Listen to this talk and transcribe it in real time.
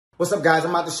What's up, guys? I'm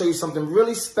about to show you something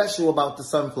really special about the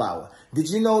sunflower.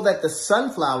 Did you know that the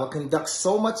sunflower conducts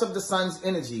so much of the sun's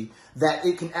energy that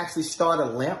it can actually start a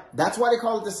lamp? That's why they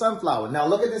call it the sunflower. Now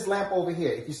look at this lamp over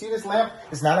here. If you see this lamp,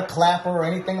 it's not a clapper or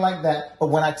anything like that. But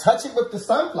when I touch it with the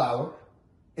sunflower,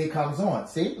 it comes on.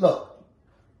 See? Look.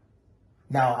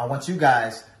 Now I want you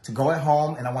guys to go at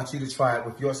home and I want you to try it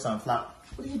with your sunflower.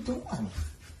 What are you doing?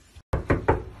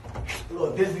 A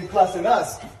little Disney Plus and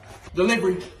us.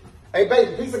 Delivery. Hey,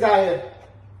 baby, pizza guy here.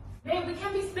 Babe, we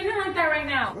can't be spinning like that right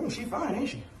now. Ooh, she fine, ain't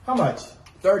she? How much?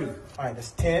 30. All right,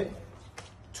 that's 10,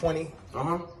 20, 30.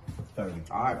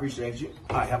 All right, appreciate you.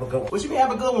 All right, have a good one. What you mean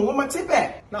have a good one? Where my tip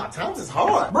at? Nah, times is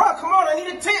hard. Bro, come on, I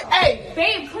need a tip. Hey!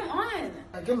 Babe, come on.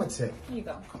 Give him a tip. Here you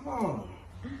go. Come on.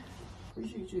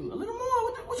 Appreciate you. A little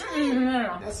more. What you mean?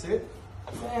 No. That's it.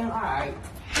 Man, all right.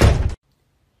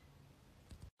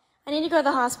 I need to go to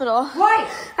the hospital. Why?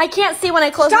 I can't see when I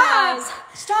close my eyes.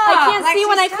 Stop! I can't see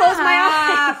when I close my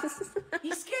eyes.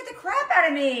 You scared the crap out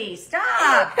of me.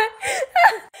 Stop! But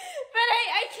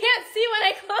I can't see when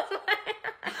I close my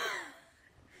eyes.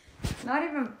 Not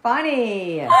even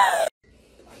funny.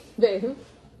 Babe,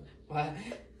 What?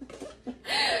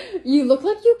 you look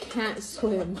like you can't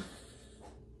swim.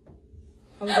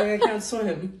 I look like I can't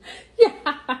swim. Yeah.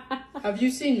 Have you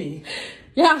seen me?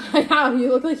 Yeah, I have. You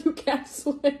look like you can't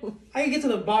swim. I can get to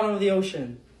the bottom of the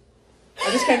ocean. I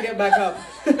just can't get back up.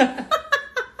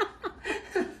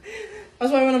 That's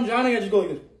why when I'm drowning, I just go like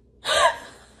this. I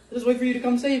just wait for you to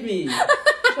come save me.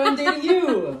 That's why I'm dating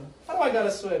you. How do I gotta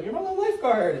swim? You're my little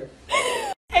lifeguard.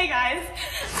 Hey guys,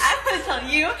 I want to tell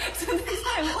you something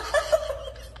I love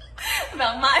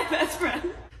about my best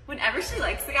friend. Whenever she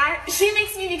likes a guy, she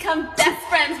makes me become best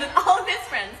friends with all of his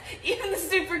friends, even the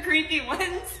super creepy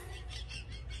ones.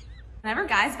 Whenever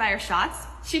guys buy her shots,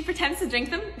 she pretends to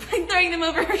drink them by throwing them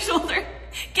over her shoulder.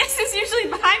 Guess who's usually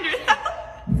behind her though?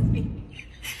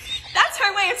 That's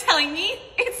her way of telling me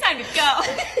it's time to go.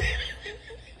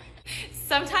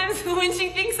 Sometimes when she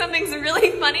thinks something's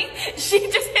really funny, she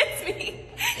just hits me,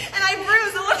 and I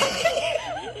bruise a little bit.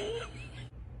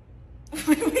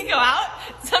 When we go out,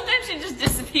 sometimes she just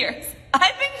disappears.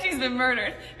 I think she's been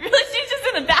murdered. Really, she's just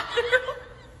in the bathroom.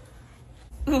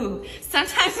 Ooh,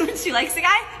 sometimes when she likes a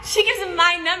guy, she gives him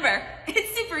my number.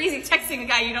 It's super easy texting a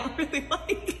guy you don't really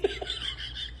like.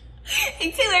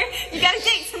 Hey Taylor, you got a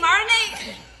date tomorrow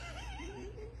night.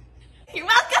 You're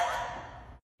welcome.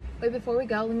 Wait, before we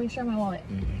go, let me show my wallet.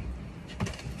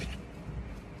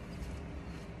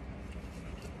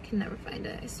 Can never find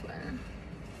it, I swear.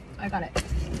 I got it.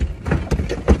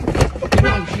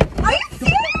 Are you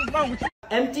serious?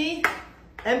 Empty,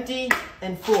 empty,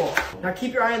 and full. Now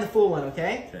keep your eye on the full one,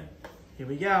 okay? Okay. Here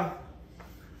we go. All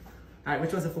right,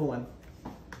 which one's the full one?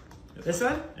 This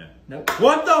one? Yeah. Nope.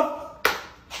 What the?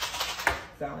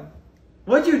 That one.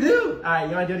 What'd you do? All right,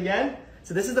 you want to do it again?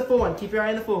 So this is the full one. Keep your eye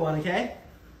on the full one, okay?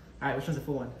 All right, which one's the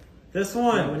full one? This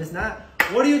one. No, it is not.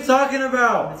 What are you talking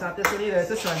about? It's not this one either. It's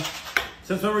this one.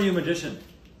 Since when were you a magician?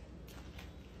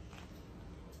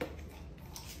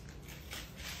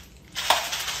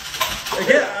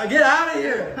 Get out of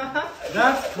here!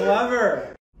 That's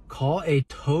clever. Call a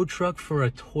tow truck for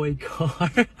a toy car.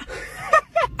 How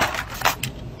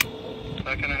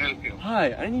can I help you?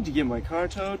 Hi, I need to get my car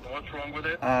towed. What's wrong with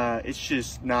it? It's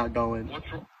just not going. What's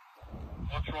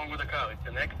wrong with the car? It's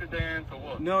an accident or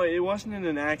what? No, it wasn't in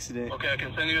an accident. Okay, I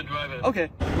can send you a driver. Okay.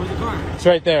 Where's the car? It's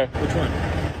right there. Which one?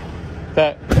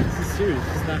 That. This is serious.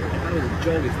 It's not a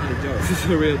joke. It's not a joke. This is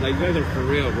a real. Like, you guys are for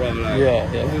real, bro. Like, Yeah.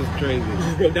 This is crazy. This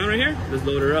just broke down right here. Let's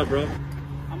load her up, bro. I'm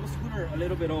gonna scoot her a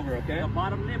little bit over, okay? The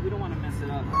bottom lip, we don't want to mess it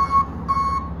up.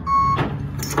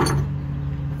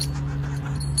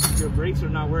 Your brakes are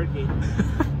not working.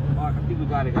 Our people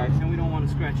got it, guys, and we don't want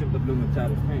to scratch up the blue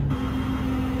metallic paint.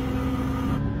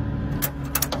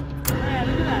 Man,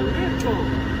 look at that lip.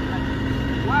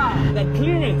 Wow, that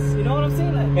clearance. You know what I'm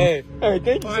saying? Like, Hey,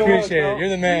 thank you so much. appreciate Bro. it. You're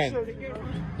the man.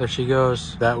 There she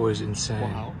goes. That was insane.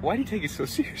 Wow. Why do you take it so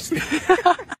seriously?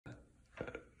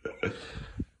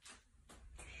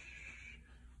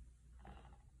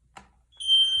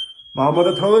 Mom,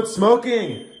 the toilet's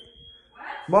smoking. What?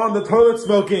 Mom, the toilet's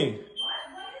smoking. What is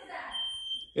that?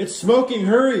 It's smoking.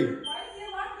 Hurry. Why is the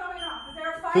alarm going off? Is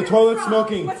there a fire? The toilet's What's wrong?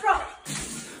 smoking. What's wrong?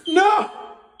 No!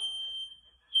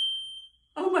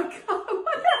 Oh my god,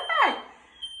 what the heck?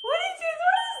 What is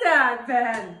that,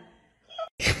 Ben?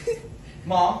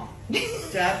 Mom,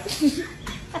 Dad,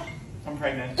 I'm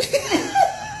pregnant.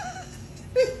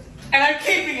 And I'm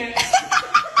keeping it.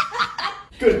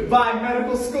 Goodbye,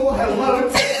 medical school. Hello,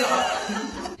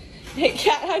 TikTok. Hey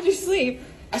Kat, how'd you sleep?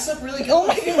 I slept really good. Oh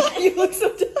my god, you look so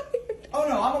tired. Oh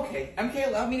no, I'm okay. MK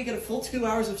allowed me to get a full 2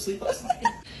 hours of sleep last night.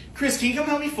 Chris, can you come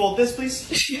help me fold this,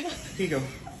 please? Yeah. Here you go.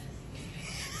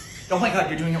 Oh my god,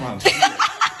 you're doing it wrong. Do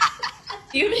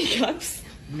you have any cups?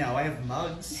 No, I have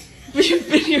mugs. But you've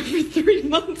been here for 3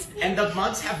 months. And the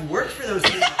mugs have worked for those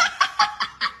 3 months.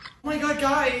 Oh my god,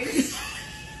 guys.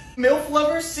 MILF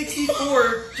Lover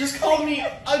 64 just called me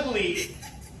ugly.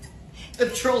 The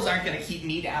trolls aren't gonna keep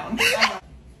me down.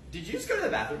 Did you just go to the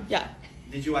bathroom? Yeah.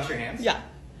 Did you wash your hands? Yeah.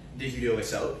 Did you do it with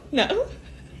soap? No.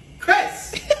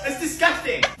 Chris! That's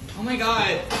disgusting! Oh my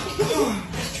god.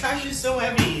 This trash is so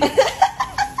heavy.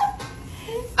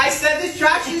 I said this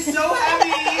trash is so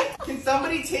heavy! Can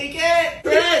somebody take it?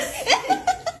 Chris!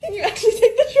 Can you actually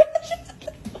take the trash?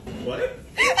 What?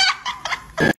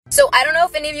 So I don't know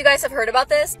if any of you guys have heard about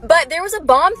this, but there was a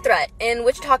bomb threat in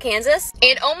Wichita, Kansas,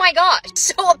 and oh my gosh.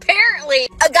 So apparently,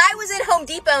 a guy was in Home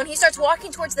Depot and he starts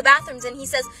walking towards the bathrooms and he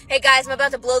says, hey guys, I'm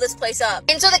about to blow this place up.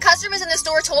 And so the customers in the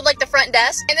store told like the front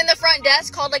desk, and then the front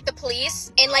desk called like the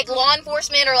police and like law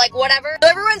enforcement or like whatever. So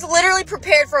everyone's literally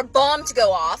prepared for a bomb to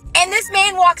go off. And this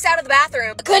man walks out of the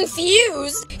bathroom,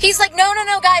 confused. He's like, no,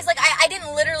 guys, like I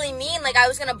didn't literally mean like I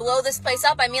was gonna blow this place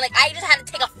up. I mean like I just had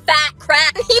to take a fat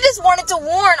crap. He just wanted to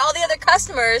warn all the other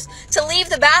customers to leave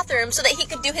the bathroom so that he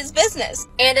could do his business.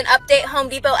 And an update, Home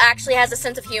Depot actually has a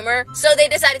sense of humor, so they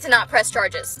decided to not press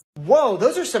charges. Whoa,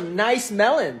 those are some nice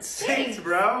melons. Thanks,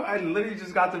 bro. I literally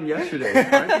just got them yesterday.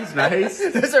 Aren't these nice?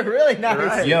 Those are really nice.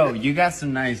 Right. Yo, you got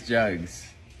some nice jugs.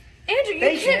 Andrew, you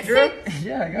Thanks, can't Andrew. say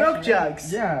Yeah, I got Milk some.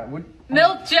 jugs. Yeah. What?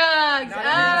 Milk jugs.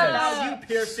 Not you,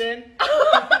 Pearson.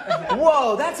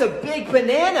 Whoa, that's a big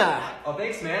banana. Oh,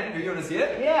 thanks, man. You want to see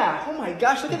it? Yeah. Oh my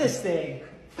gosh, look at this thing.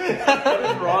 What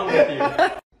is wrong with you?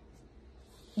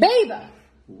 Babe,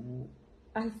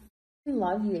 I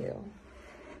love you.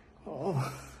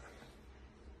 Oh.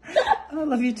 I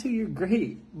love you too. You're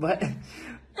great, but I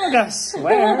gotta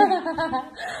swear.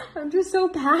 I'm just so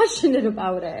passionate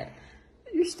about it.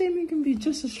 Your statement can be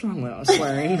just as strong without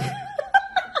swearing.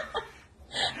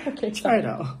 Okay, Try it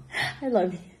out. I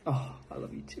love you. Oh, I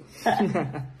love you too.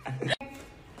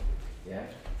 Yeah.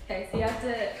 Okay, so you have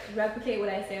to replicate what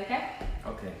I say, okay?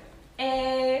 Okay.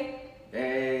 A,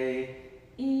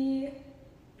 E,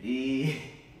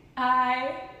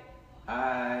 I,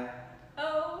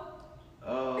 O.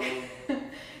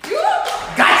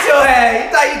 Got your head!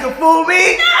 You thought you could fool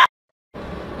me?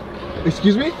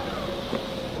 Excuse me?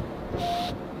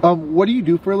 What do you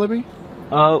do for a living?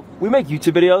 We make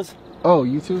YouTube videos. Oh,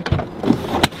 YouTube?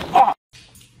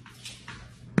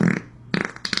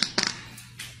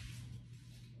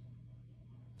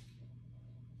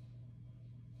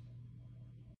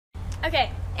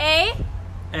 Okay, A,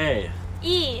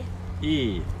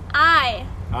 E, I,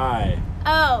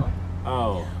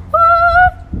 O.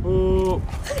 Ooh.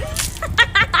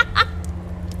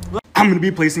 I'm gonna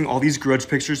be placing all these grudge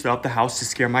pictures throughout the house to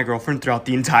scare my girlfriend throughout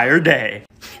the entire day.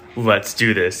 Let's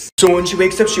do this. So when she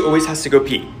wakes up, she always has to go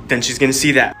pee. Then she's gonna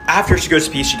see that. After she goes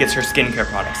to pee, she gets her skincare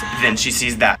products. Then she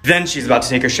sees that. Then she's about to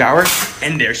take her shower,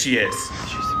 and there she is.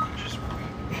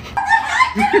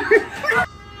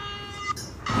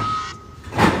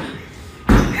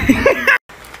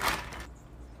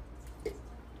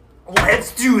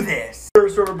 Let's do this.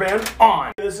 First rubber band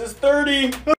on. This is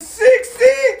 30, 60,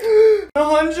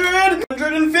 100,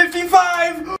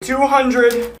 155,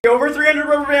 200. Over 300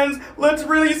 rubber bands. Let's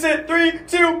release it. 3,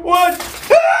 2, 1.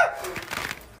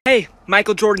 Hey,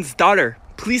 Michael Jordan's daughter.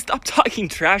 Please stop talking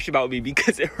trash about me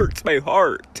because it hurts my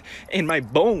heart and my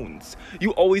bones.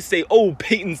 You always say, oh,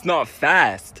 Peyton's not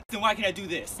fast. Then why can't I do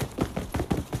this?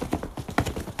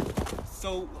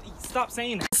 So, stop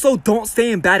saying that. So don't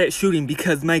say I'm bad at shooting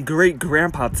because my great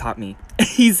grandpa taught me.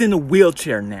 He's in a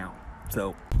wheelchair now.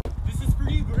 So, this is for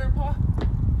you, Grandpa.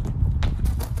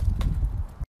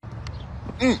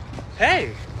 Hey.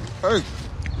 Hey,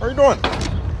 how you doing?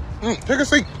 Take a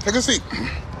seat. Take a seat.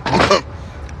 I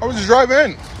was just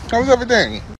driving in. How was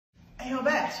everything? Hey, yo,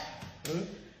 Bash.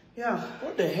 Yo,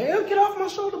 what the hell? Get off my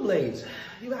shoulder blades.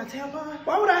 You got a tampon?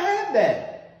 Why would I have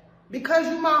that? Because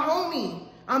you my homie.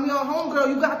 I'm your homegirl.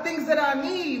 You got things that I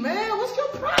need, man. What's your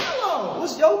problem?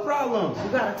 What's your problem?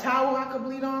 You got a towel I could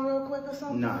bleed on real quick or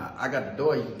something? Nah, I got the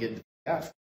door you can get the